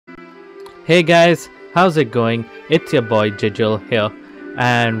Hey guys, how's it going? It's your boy Jijil here,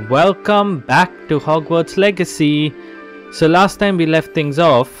 and welcome back to Hogwarts Legacy. So last time we left things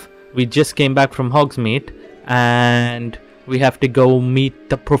off, we just came back from Hogsmeade, and we have to go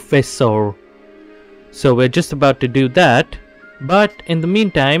meet the professor. So we're just about to do that, but in the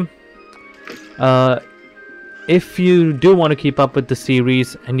meantime, if you do want to keep up with the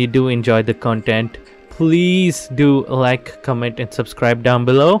series and you do enjoy the content, please do like, comment and subscribe down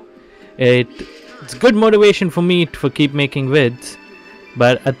below. It's good motivation for me to keep making vids,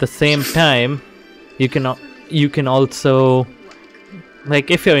 but at the same time you can also,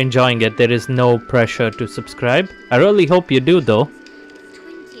 like, if you're enjoying it, there is no pressure to subscribe. I really hope you do though.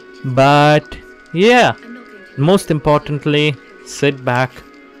 But yeah, most importantly, sit back,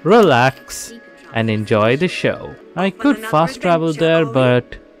 relax and enjoy the show. I could fast travel there,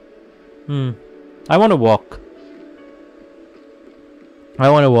 but I want to walk. I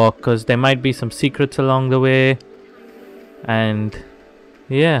want to walk because there might be some secrets along the way. And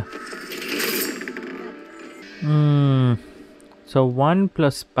yeah. So 1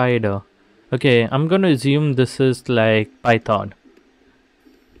 plus spider. Okay, I'm going to assume this is like Python.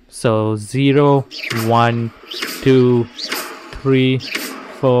 So 0, 1, 2, 3,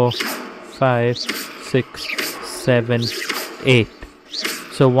 4, 5, 6, 7, 8.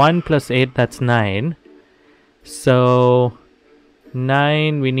 So 1 plus 8, that's 9. So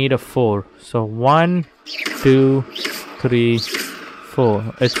 9, we need a 4. So 1, 2, 3,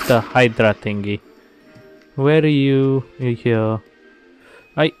 4. It's the Hydra thingy. Where are you? You're here.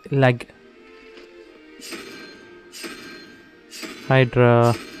 I like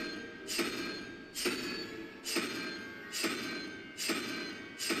Hydra.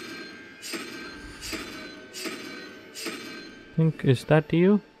 Is that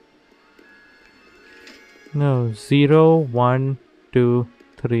you? No, 0, 1, 2,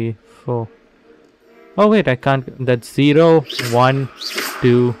 3, 4. Oh wait, I can't. That's 0, 1,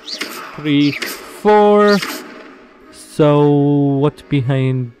 2, 3, 4. So what's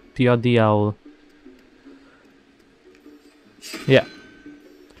behind the other owl? Yeah.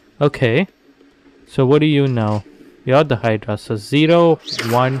 Okay. So what are you now? You're the Hydra. So 0,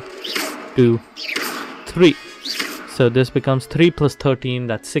 1, 2, 3. So this becomes 3 plus 13.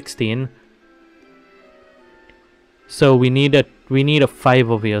 That's 16. So we need a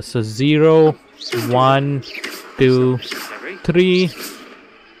 5 over here. So 0, 1, 2, 3,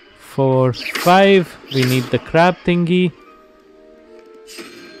 4, 5. We need the crab thingy.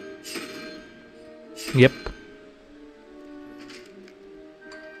 Yep.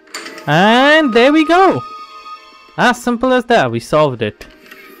 And there we go. As simple as that. We solved it.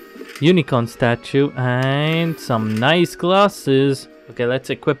 Unicorn statue and some nice glasses. Okay, let's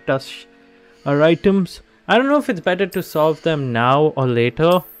equip our items. I don't know if it's better to solve them now or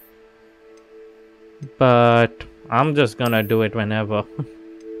later, but I'm just gonna do it whenever.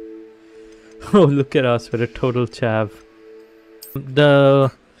 Oh, look at us with a total chav.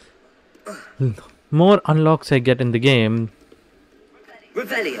 The more unlocks I get in the game,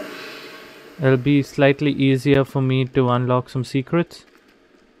 it'll be slightly easier for me to unlock some secrets.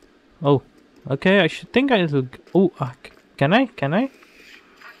 Oh, okay, I should think I'll... Oh, can I? Can I?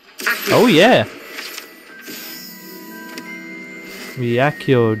 Oh, yeah. We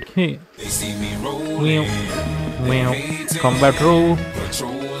accured. Hey. Combat roll.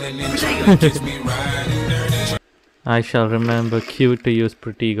 I shall remember Q to use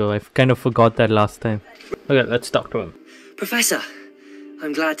Protego. I kind of forgot that last time. Okay, let's talk to him. Professor,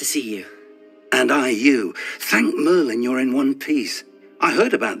 I'm glad to see you. And I you. Thank Merlin you're in one piece. I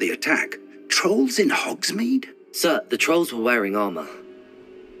heard about the attack. Trolls in Hogsmeade? Sir, the trolls were wearing armor.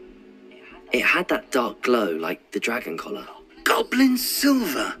 It had that dark glow like the dragon collar. Goblin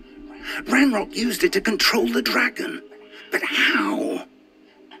silver. Ranrock used it to control the dragon. But how?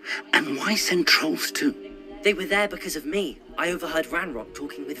 And why send trolls too? They were there because of me. I overheard Ranrock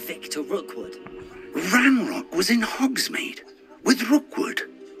talking with Victor Rookwood. Ranrock was in Hogsmeade with Rookwood.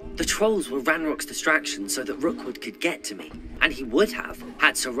 The trolls were Ranrock's distraction so that Rookwood could get to me. And he would have,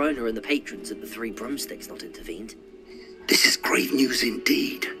 had Sirona and the patrons at the Three Broomsticks not intervened. This is grave news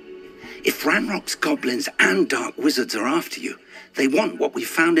indeed. If Ranrock's goblins and dark wizards are after you, they want what we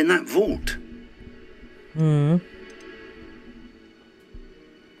found in that vault. Okay,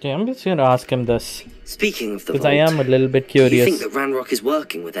 I'm just gonna ask him this. Speaking of the because vault, I am a little bit do you curious. think that Ranrock is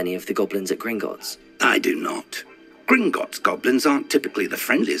working with any of the goblins at Gringotts? I do not. Gringotts goblins aren't typically the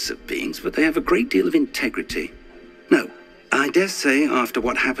friendliest of beings, but they have a great deal of integrity. No, I dare say after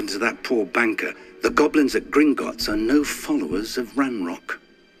what happened to that poor banker, the goblins at Gringotts are no followers of Ranrock.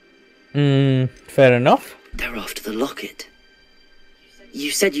 Fair enough. They're after the locket.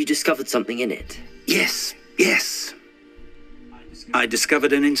 You said you discovered something in it. Yes, yes. I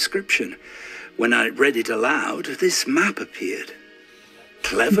discovered an inscription. When I read it aloud, this map appeared.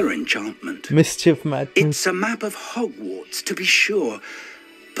 Clever enchantment. Mischief madness. It's a map of Hogwarts, to be sure,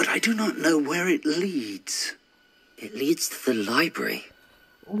 but I do not know where it leads. It leads to the library.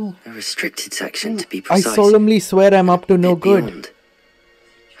 Ooh. A restricted section, to be I precise. solemnly swear I'm up to no Bit good. beyond.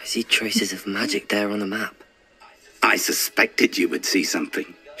 I see traces of magic there on the map. I suspected you would see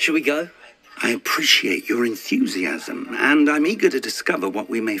something. Shall we go? I appreciate your enthusiasm, and I'm eager to discover what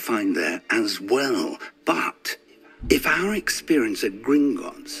we may find there as well. But if our experience at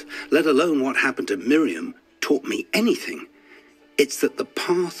Gringotts, let alone what happened to Miriam, taught me anything, it's that the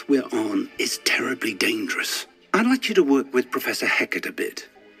path we're on is terribly dangerous. I'd like you to work with Professor Hecat a bit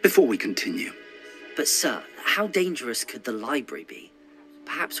before we continue. But sir, how dangerous could the library be?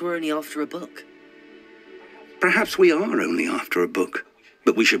 Perhaps we're only after a book. Perhaps we are only after a book,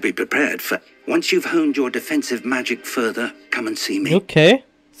 but we should be prepared for... Once you've honed your defensive magic further, come and see me. Okay,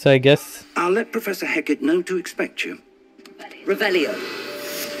 so I guess... I'll let Professor Hecat know to expect you. Revelio.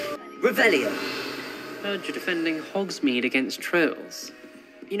 Revelio. Heard you're defending Hogsmeade against trolls.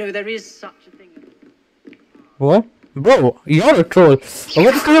 You know, there is such a thing... What? Bro, you're a troll.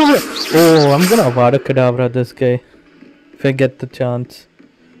 Oh, I'm gonna Avada Kedavra this guy. If I get the chance.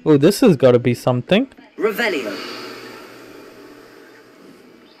 Oh, this has gotta be something. Revelio.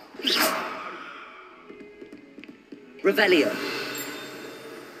 Revelio.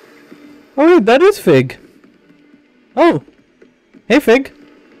 Oh, that is Fig. Oh. Hey, Fig.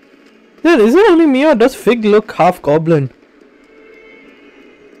 Dude, is it only me or does Fig look half goblin?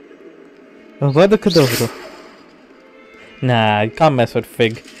 Avada Kedavra. Nah, I can't mess with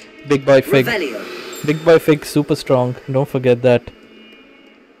Fig. Big boy Fig. Revelio. Big boy Fig, super strong. Don't forget that.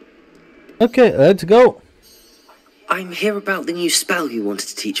 Okay, let's go. I'm here about the new spell you wanted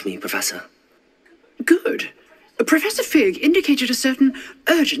to teach me, Professor. Good. Professor Fig indicated a certain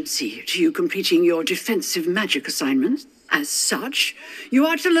urgency to you completing your defensive magic assignments. As such, you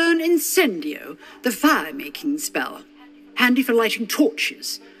are to learn Incendio, the fire-making spell. Handy for lighting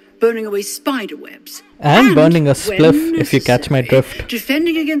torches, burning away spider webs. And burning a spliff, when if you catch my necessary, drift.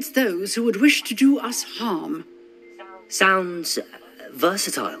 defending against those who would wish to do us harm. Sounds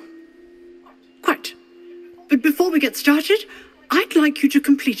versatile. Quite. But before we get started, I'd like you to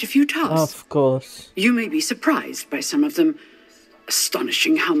complete a few tasks. Of course. You may be surprised by some of them.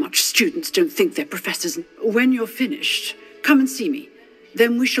 Astonishing how much students don't think they're professors. When you're finished, come and see me.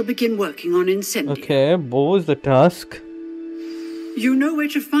 Then we shall begin working on Incendio. Okay, what was the task? You know where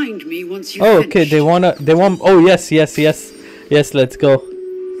to find me once you Oh, finish. okay, they want, oh, yes. Yes, let's go.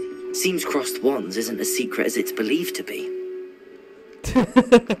 Seems crossed wands isn't as secret as it's believed to be.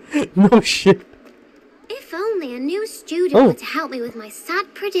 No shit. If only a new student Oh. were to help me with my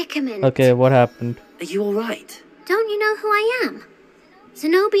sad predicament. Okay, what happened? Are you alright? Don't you know who I am?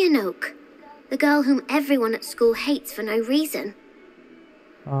 Zenobia Noak, the girl whom everyone at school hates for no reason.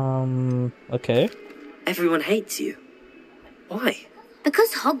 Okay. Everyone hates you. Why?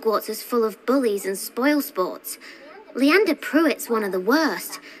 Because Hogwarts is full of bullies and spoilsports. Leander Pruitt's one of the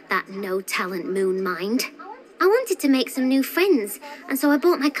worst, that no-talent moon mind. I wanted to make some new friends, and so I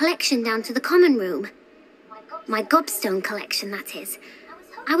brought my collection down to the common room. My gobstone collection, that is.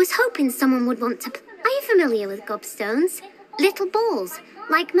 I was hoping someone would want to... Are you familiar with gobstones? Little balls,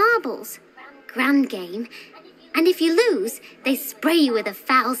 like marbles. Grand game. And if you lose, they spray you with a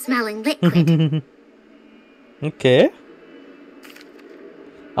foul-smelling liquid. Okay.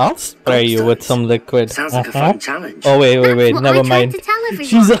 I'll spray you with some liquid. Sounds like a fun challenge. Oh, wait, That's what never I tried mind. to tell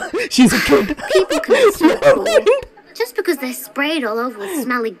everyone. She's a kid. People can be so cruel. Just because they're sprayed all over with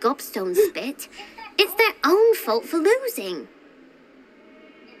smelly gobstone spit, it's their own fault for losing.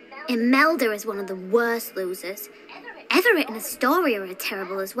 Imelda is one of the worst losers. Everett and Astoria are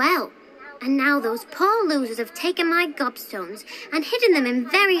terrible as well. And now those poor losers have taken my gobstones and hidden them in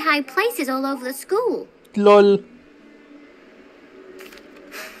very high places all over the school. Lol.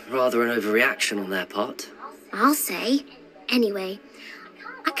 Rather an overreaction on their part. I'll say. Anyway,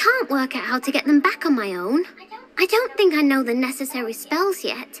 I can't work out how to get them back on my own. I don't think I know the necessary spells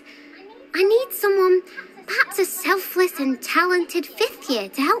yet. I need someone, perhaps a selfless and talented fifth year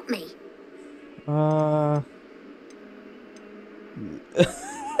to help me.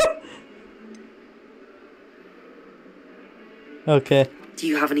 Okay. Do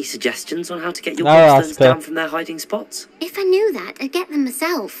you have any suggestions on how to get your I'll gobstones ask her. down from their hiding spots? If I knew that, I'd get them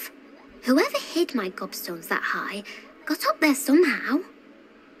myself. Whoever hid my gobstones that high got up there somehow.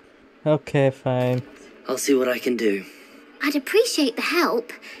 Okay, fine. I'll see what I can do. I'd appreciate the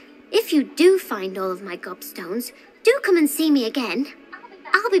help. If you do find all of my gobstones, do come and see me again.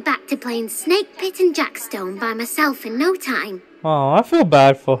 I'll be back to playing Snake Pit and Jackstone by myself in no time. Oh, I feel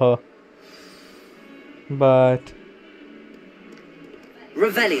bad for her. But...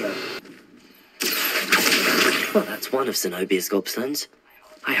 Revelio. Well, that's one of Zenobia's gobstones.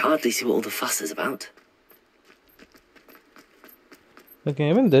 I hardly see what all the fuss is about. Okay,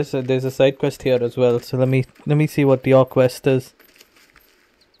 even this, there's a side quest here as well. So let me see what your quest is.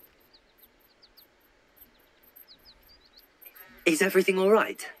 Is everything all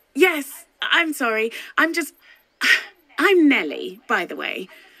right? Yes, I'm sorry. I'm Nellie, by the way.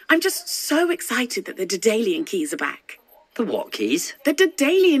 I'm just so excited that the Daedalian keys are back. The what keys? The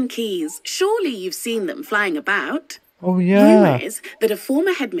Daedalian keys. Surely you've seen them flying about. Oh yeah. Rumour is that a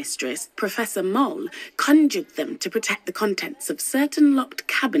former headmistress, Professor Moll, conjured them to protect the contents of certain locked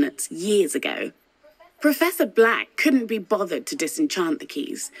cabinets years ago. Professor Black couldn't be bothered to disenchant the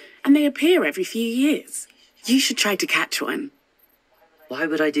keys, and they appear every few years. You should try to catch one. Why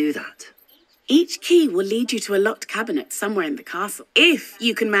would I do that? Each key will lead you to a locked cabinet somewhere in the castle. If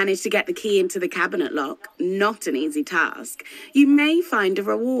you can manage to get the key into the cabinet lock, not an easy task, you may find a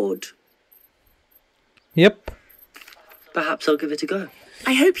reward. Yep. Perhaps I'll give it a go.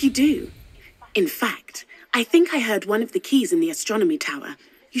 I hope you do. In fact, I think I heard one of the keys in the astronomy tower.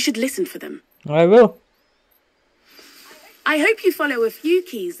 You should listen for them. I will. I hope you follow a few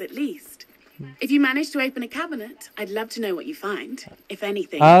keys at least. If you manage to open a cabinet, I'd love to know what you find, if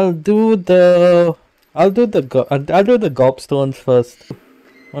anything. I'll do the gobstones first.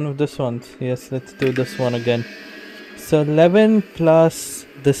 One of this ones. Yes, let's do this one again. So 11 plus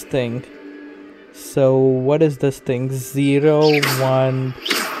this thing. So what is this thing? 0, 1,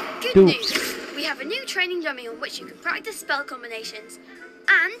 2. Good news. We have a new training dummy on which you can practice spell combinations.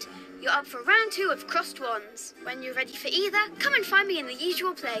 And you're up for round 2 of crossed wands. When you're ready for either, come and find me in the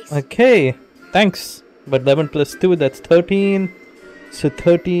usual place. Okay, thanks. But 11 plus 2, that's 13. So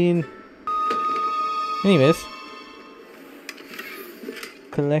 13. Anyways.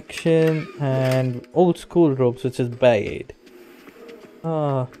 Collection and old school robes, which is bad.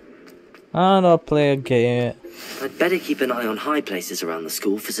 And I'll play a game. I'd better keep an eye on high places around the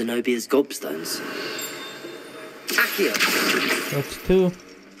school for Zenobia's gobstones. Accio. That's 2.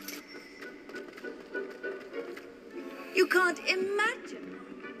 You can't imagine.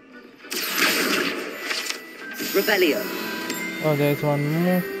 Revelio. Oh, there's one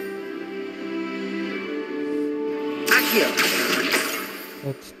more. Accio.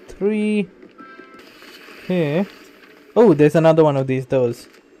 That's 3. Okay. Oh, there's another one of these doors.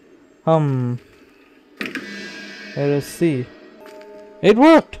 Let us see. It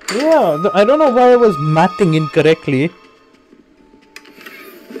worked! Yeah, I don't know why I was mathing incorrectly.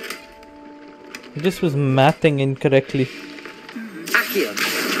 It just was mathing incorrectly. Accio.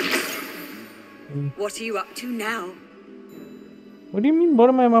 What are you up to now? What do you mean, what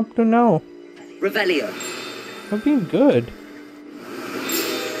am I up to now? Revelio. I've been good.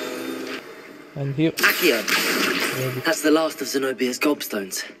 And here... Accio. That's the last of Zenobia's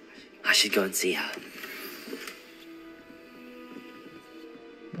gobstones. I should go and see her.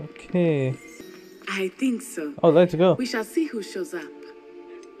 Okay. I think so. Oh, let's go. We shall see who shows up.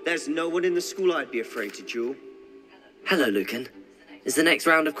 There's no one in the school I'd be afraid to duel. Hello, Lucan. Is the next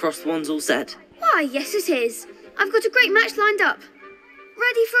round of crossed wands all set? Why, yes it is. I've got a great match lined up.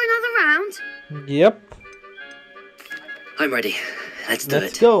 Ready for another round? Yep. I'm ready. Let's do it.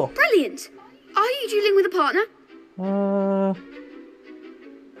 Let's go. Brilliant. Are you dueling with a partner?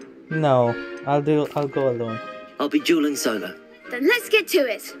 No. I'll go alone. I'll be dueling solo. Then let's get to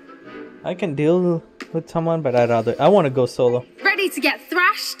it. I can deal with someone, but I want to go solo. Ready to get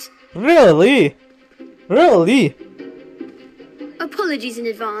thrashed? Really? Really? Apologies in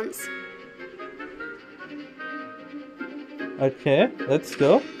advance. Okay, let's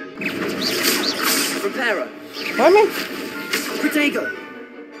go. Preparo. I mean, Protego.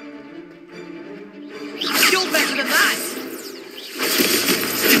 You're better than that!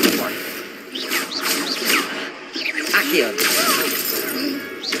 Accio.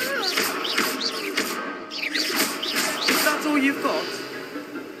 That's all you've got?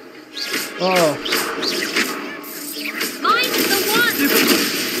 oh, Mine's the one!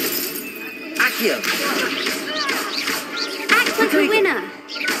 Accio. Act like a winner.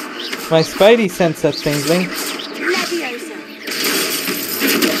 my spidey sense that tingling. Leviosa.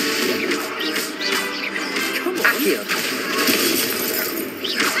 Accio.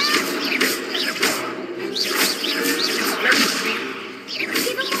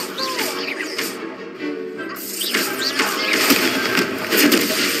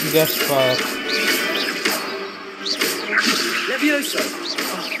 Guess what? Levioso.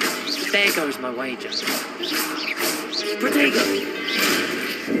 Oh, there goes my wager. Protego.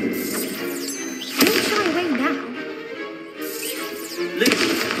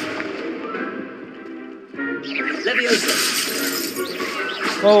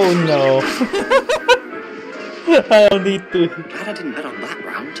 Oh no. I'll need to Glad I didn't bet on that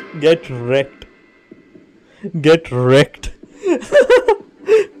round. get wrecked. Get wrecked.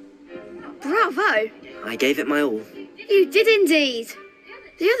 Bravo! I gave it my all. You did indeed.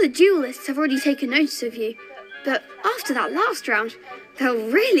 The other duelists have already taken notice of you, but after that last round, they'll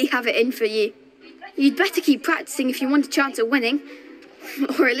really have it in for you. You'd better keep practicing if you want a chance at winning,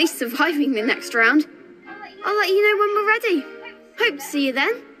 or at least surviving the next round. I'll let you know when we're ready. Hope to see you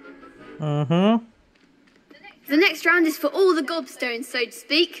then. Mm-hmm. The next round is for all the gobstones, so to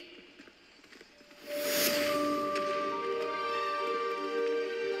speak.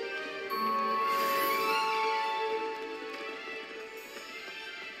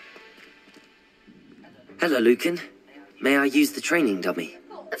 Hello, Lucan. May I use the training dummy?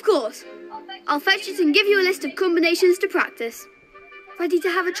 Of course. I'll fetch it and give you a list of combinations to practice. Ready to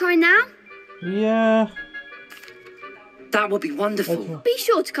have a try now? Yeah. That would be wonderful. Okay. Be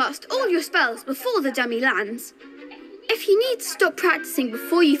sure to cast all your spells before the dummy lands. If you need to stop practicing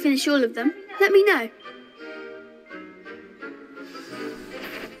before you finish all of them, let me know.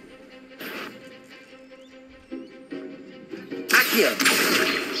 Accio!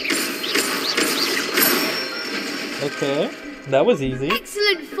 Okay. That was easy.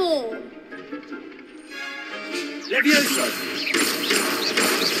 Excellent form. Levioso!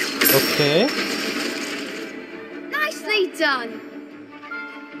 Okay. Nicely done.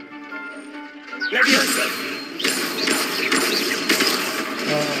 Levioso!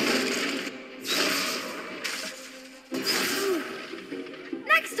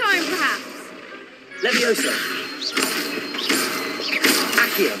 Next time, perhaps. Levioso!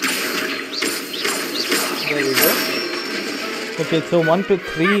 Accio! There we go. Okay, so 1 to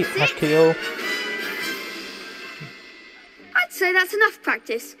 3, Accio. I'd say that's enough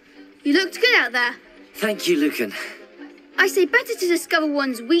practice. You looked good out there. Thank you, Lucan. I say better to discover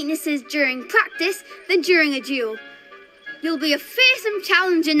one's weaknesses during practice than during a duel. You'll be a fearsome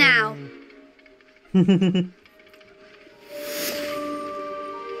challenger now.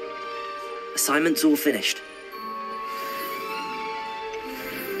 Assignment's all finished.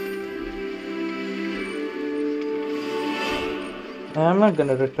 I'm not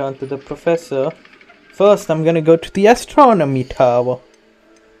gonna return to the professor. First, I'm gonna go to the astronomy tower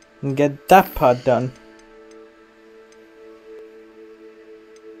and get that part done.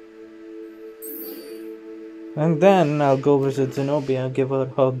 And then I'll go visit Zenobia, give her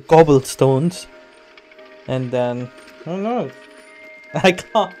her gobblestones. And then, who knows? I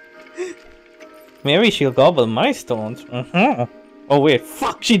can't. Maybe she'll gobble my stones. Oh wait,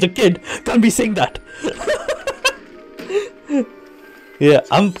 fuck, she's a kid. Can't be saying that. Yeah,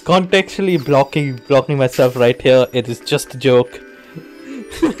 I'm contextually blocking myself right here. It is just a joke.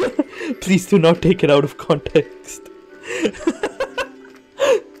 Please do not take it out of context.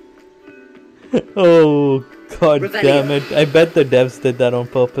 Oh god Revelio. damn it. I bet the devs did that on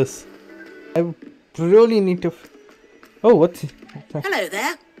purpose. I really need to oh, what's Hello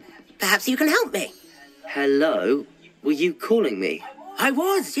there. Perhaps you can help me. Hello? Were you calling me? I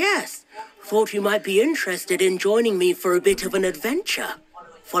was, yes. Thought you might be interested in joining me for a bit of an adventure.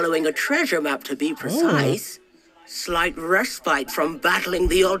 Following a treasure map, to be precise. Slight respite from battling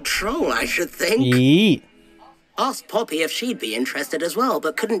the odd troll, I should think. Yee. Asked Poppy if she'd be interested as well,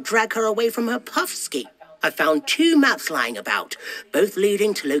 but couldn't drag her away from her puffski. I found 2 maps lying about, both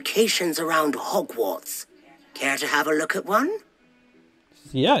leading to locations around Hogwarts. Care to have a look at one?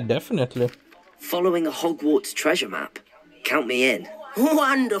 Yeah, definitely. Following a Hogwarts treasure map. Count me in.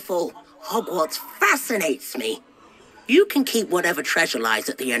 Wonderful. Hogwarts fascinates me. You can keep whatever treasure lies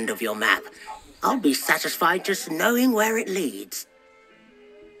at the end of your map. I'll be satisfied just knowing where it leads.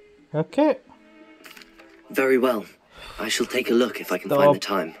 Okay. Very well. I shall take a look if I can Stop find the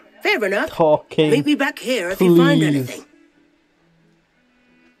time. Fair enough. talking. Meet me back here if you find Please. anything.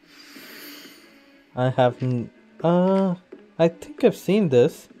 I haven't. I think I've seen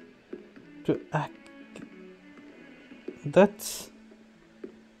this. To act. That's.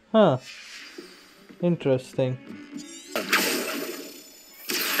 Huh. Interesting. A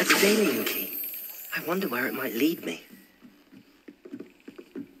Daedalian key. I wonder where it might lead me.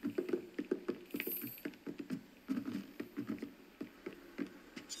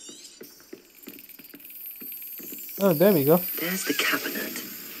 Oh, there we go. There's the cabinet.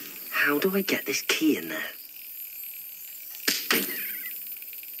 How do I get this key in there?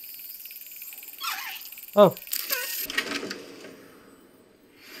 Oh,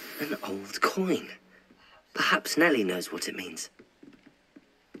 An old coin. Perhaps Nellie knows what it means.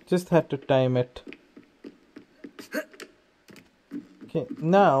 just had to time it. Okay,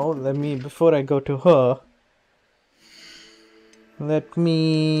 now let me, before I go to her, Let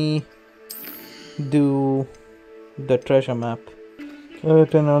me do the treasure map.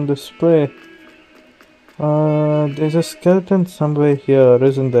 Skeleton on display. There's a skeleton somewhere here,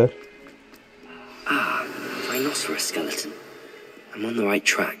 isn't there? Ah, rhinoceros skeleton. I'm on the right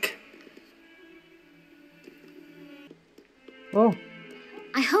track. Oh.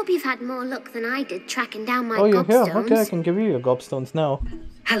 I hope you've had more luck than I did tracking down my You're here. gobstones. Okay, I can give you your gobstones now.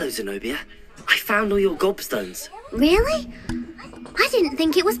 Hello, Zenobia. I found all your gobstones. Really? I didn't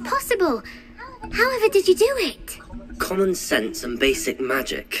think it was possible. However did you do it? Common sense and basic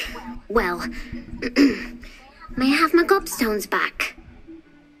magic. Well, may I have my gobstones back?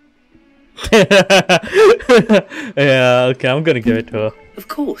 Yeah, okay, I'm gonna give it to her. Of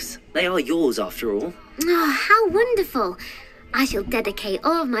course. They are yours after all. Oh, how wonderful. I shall dedicate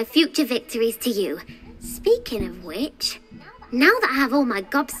all of my future victories to you. Speaking of which, now that I have all my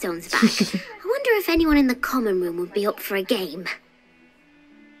gobstones back, I wonder if anyone in the common room would be up for a game.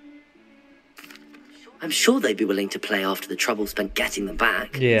 I'm sure they'd be willing to play after the trouble spent getting them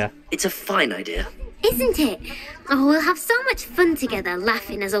back. Yeah. It's a fine idea. Isn't it? Oh, we'll have so much fun together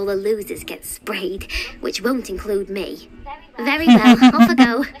laughing as all the losers get sprayed, which won't include me. Very well, off I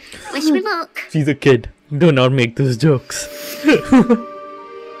go. Wish me luck. She's a kid. Do not make those jokes.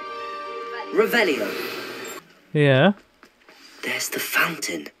 Revelio. Yeah. There's the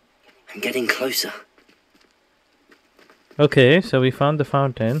fountain. I'm getting closer. Okay, so we found the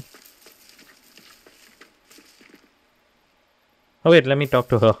fountain. Oh wait, let me talk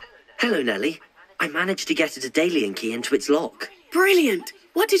to her. Hello, Nellie. I managed to get a Daedalian key into its lock. Brilliant!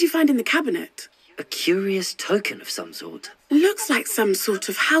 What did you find in the cabinet? A curious token of some sort. Looks like some sort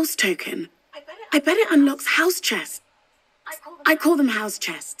of house token. I bet it unlocks house chests. I call them house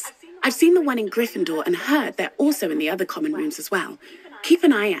chests. I've seen the one in Gryffindor and heard they're also in the other common rooms as well. Keep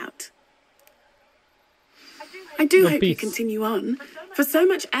an eye out. I do hope you continue on. For so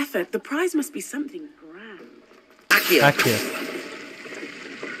much effort, the prize must be something grand. Accio.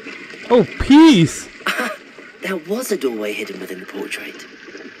 Oh, peace! There was a doorway hidden within the portrait.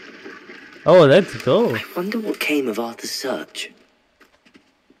 Oh, let's go. I wonder what came of Arthur's search.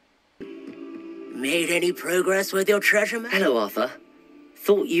 Made any progress with your treasure map? Hello, Arthur.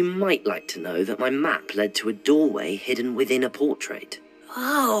 Thought you might like to know that my map led to a doorway hidden within a portrait.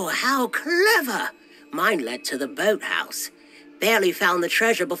 Oh, how clever! Mine led to the boathouse. Barely found the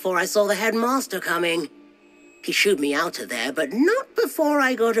treasure before I saw the headmaster coming. He shooed me out of there, but not before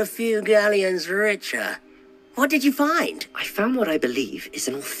I got a few galleons richer. What did you find? I found what I believe is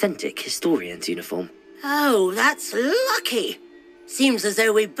an authentic historian's uniform. Oh, that's lucky. Seems as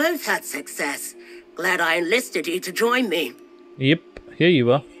though we both had success. Glad I enlisted you to join me. Yep, here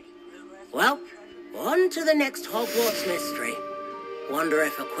you are. Well, on to the next Hogwarts mystery. Wonder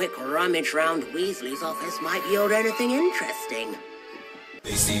if a quick rummage round Weasley's office might yield anything interesting.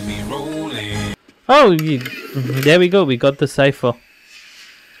 They see me rolling. Oh, there we go. We got the cipher.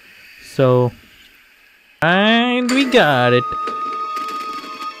 So, and we got it.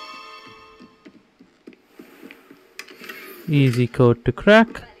 Easy code to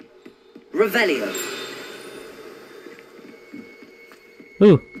crack. Revelio.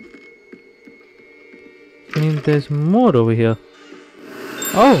 Ooh. I mean, there's more over here.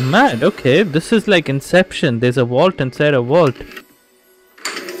 Oh, man. Okay, this is like Inception. There's a vault inside a vault.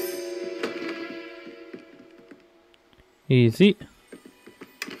 Easy.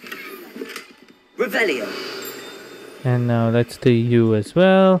 Revelio. And now let's do you as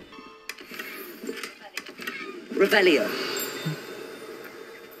well. Revelio.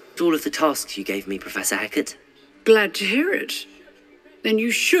 All of the tasks you gave me, Professor Hecat. Glad to hear it. Then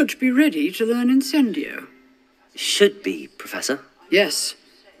you should be ready to learn Incendio. Should be, Professor. Yes.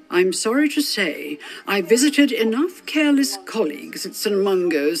 I'm sorry to say, I visited enough careless colleagues at St.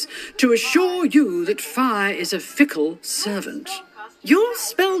 Mungo's to assure you that fire is a fickle servant. Your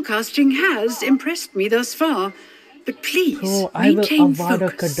spellcasting has impressed me thus far, but please maintain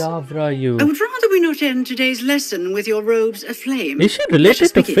focus. Kedavra you. I would rather we not end today's lesson with your robes aflame. Is she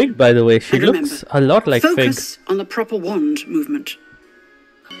related to Fig, by the way? She And looks a lot like Fig. Focus on the proper wand movement.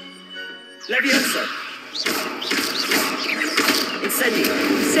 Levioso. Incendio.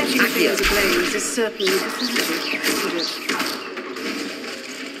 Setting Accio. things ablaze is certainly pathetic.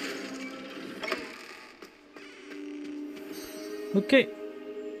 Okay.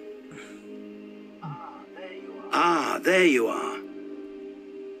 Ah, there you are.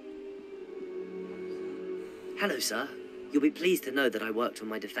 Hello, sir. You'll be pleased to know that I worked on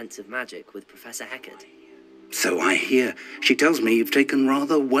my defensive magic with Professor Hecat. So I hear. She tells me you've taken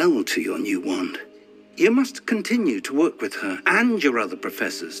rather well to your new wand. You must continue to work with her and your other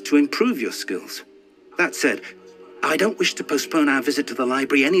professors to improve your skills. That said, I don't wish to postpone our visit to the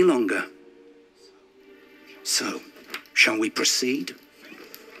library any longer. So, shall we proceed?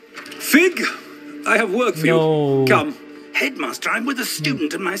 Fig, I have work for you. Come. Headmaster, I'm with a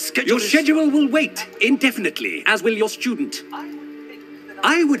student and my schedule Your is... schedule will wait indefinitely, as will your student.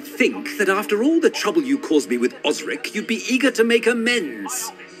 I would think that after all the trouble you caused me with Osric, you'd be eager to make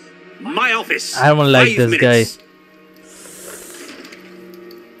amends. My office. I don't like 5 this minutes. guy.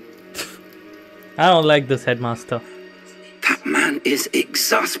 I don't like this headmaster. That man is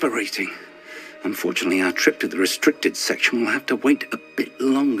exasperating. Unfortunately, our trip to the restricted section will have to wait a bit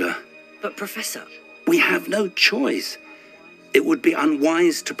longer. But Professor... We have no choice. It would be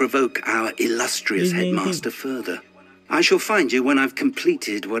unwise to provoke our illustrious headmaster further. I shall find you when I've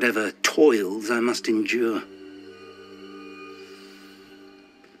completed whatever toils I must endure.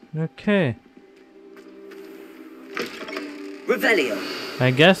 Okay. Revelio.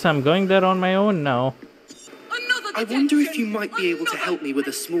 I guess I'm going there on my own now. I wonder if you might be able to help me with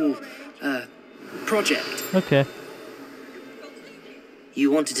a small, project. Okay. You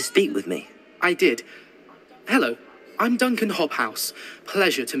wanted to speak with me? I did. Hello, I'm Duncan Hobhouse.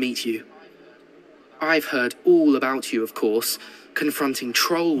 Pleasure to meet you. I've heard all about you, of course, confronting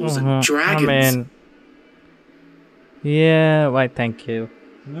trolls and dragons. I mean, yeah, why, thank you.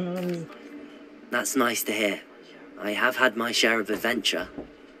 That's nice to hear. I have had my share of adventure.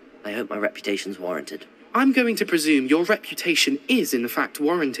 I hope my reputation's warranted. I'm going to presume your reputation is in fact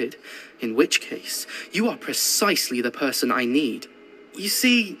warranted, in which case, you are precisely the person I need. You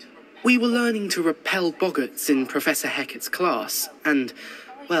see, we were learning to repel boggarts in Professor Hecat's class, and,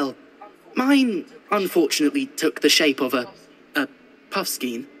 well, mine unfortunately took the shape of a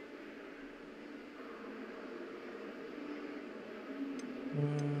puffskein.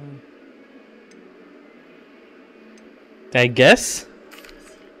 I guess?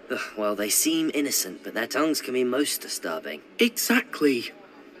 Ugh, well, they seem innocent, but their tongues can be most disturbing. Exactly.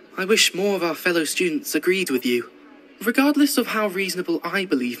 I wish more of our fellow students agreed with you. Regardless of how reasonable I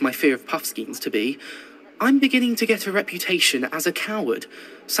believe my fear of puffskeins to be, I'm beginning to get a reputation as a coward.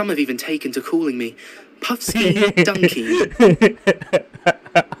 Some have even taken to calling me Puffskein Dunkin.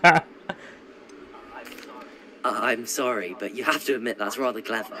 I'm sorry, but you have to admit that's rather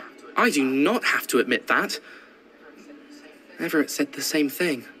clever. I do not have to admit that. Everett said the same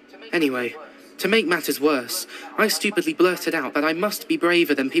thing. Anyway, to make matters worse, I stupidly blurted out that I must be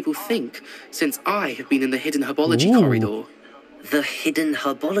braver than people think, since I have been in the hidden herbology corridor. The hidden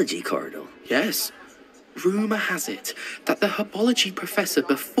herbology corridor? Yes. Rumour has it that the herbology professor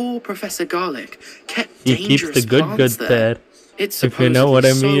before Professor Garlick kept dangerous keeps the good plants there. It's if you know what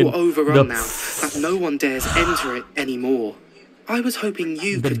I mean. so overrun now that no one dares enter it anymore. I was hoping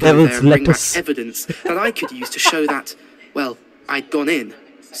you The could go there devil's and bring back lettuce. evidence that I could use to show that, well, I'd gone in.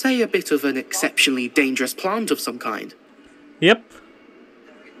 Say a bit of an exceptionally dangerous plant of some kind. Yep.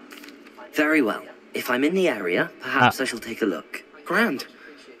 Very well. If I'm in the area, perhaps I shall take a look. Grand.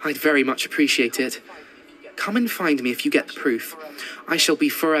 I'd very much appreciate it. Come and find me if you get the proof. I shall be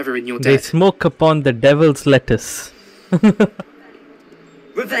forever in your They debt. smoke upon the devil's lettuce.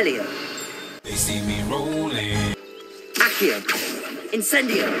 Revelio. They see me rolling. Accio.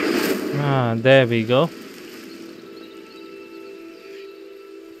 Incendio. Ah, there we go.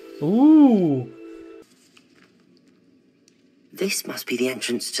 Ooh. This must be the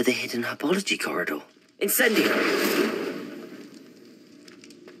entrance to the hidden herbology corridor. Incendio.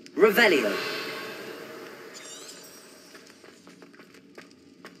 Revelio.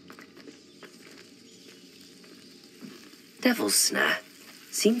 Devil's Snare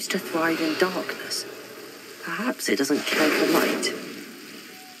seems to thrive in darkness. Perhaps it doesn't care for light.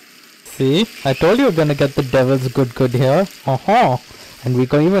 See, I told you we're gonna get the devil's good here. And we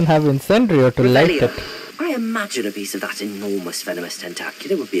can even have Incendio to light Revelio. it. I imagine a piece of that enormous venomous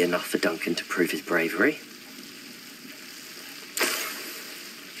tentacular would be enough for Duncan to prove his bravery.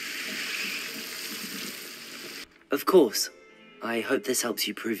 Of course. I hope this helps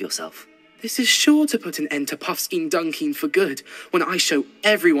you prove yourself. This is sure to put an end to Puffskein Dunkin for good when I show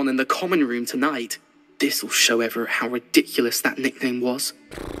everyone in the common room tonight. This'll show Everett how ridiculous that nickname was.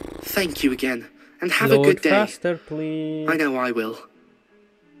 Thank you again, and have a good day. Faster, please. I know I will.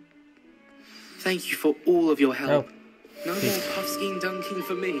 Thank you for all of your help. No more Puffskein Dunkin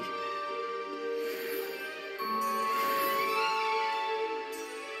for me.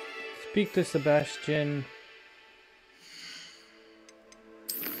 Speak to Sebastian.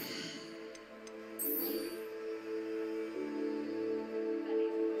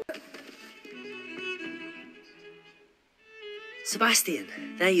 Sebastian,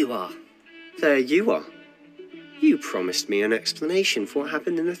 there you are. There you are. You promised me an explanation for what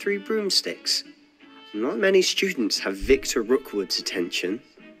happened in the Three Broomsticks. Not many students have Victor Rookwood's attention.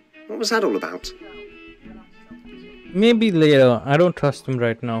 What was that all about? Maybe later. I don't trust him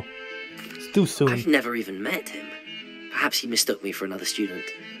right now. It's too soon. I've never even met him. Perhaps he mistook me for another student.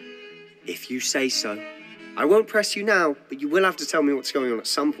 If you say so. I won't press you now, but you will have to tell me what's going on at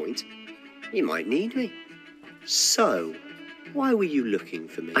some point. You might need me. So, why were you looking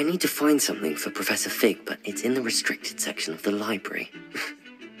for me? I need to find something for Professor Fig, but it's in the restricted section of the library.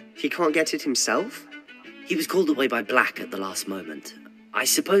 He can't get it himself? He was called away by Black at the last moment. I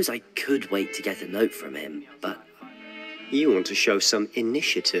suppose I could wait to get a note from him, but... You want to show some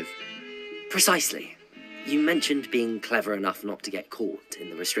initiative. Precisely. You mentioned being clever enough not to get caught in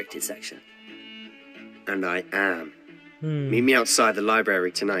the restricted section. And I am. Meet me outside the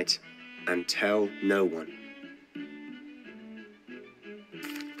library tonight, and tell no one.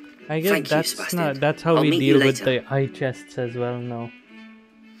 I guess Thank that's you, Sebastian. that's how I'll we meet you deal with later. the eye chests as well now.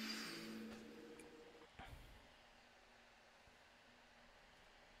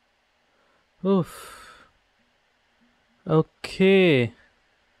 Oof. Okay.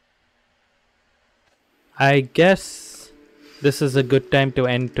 I guess this is a good time to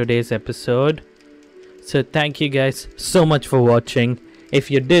end today's episode. So thank you guys so much for watching. If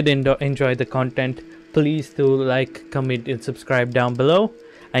you did enjoy the content, please do like, comment and subscribe down below.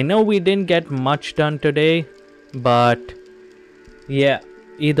 I know we didn't get much done today, but yeah,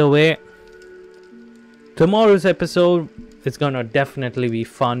 either way, tomorrow's episode is gonna definitely be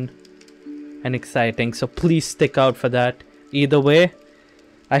fun and exciting, so please stick out for that. Either way,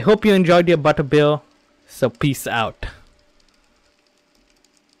 I hope you enjoyed your Butterbeer, so peace out.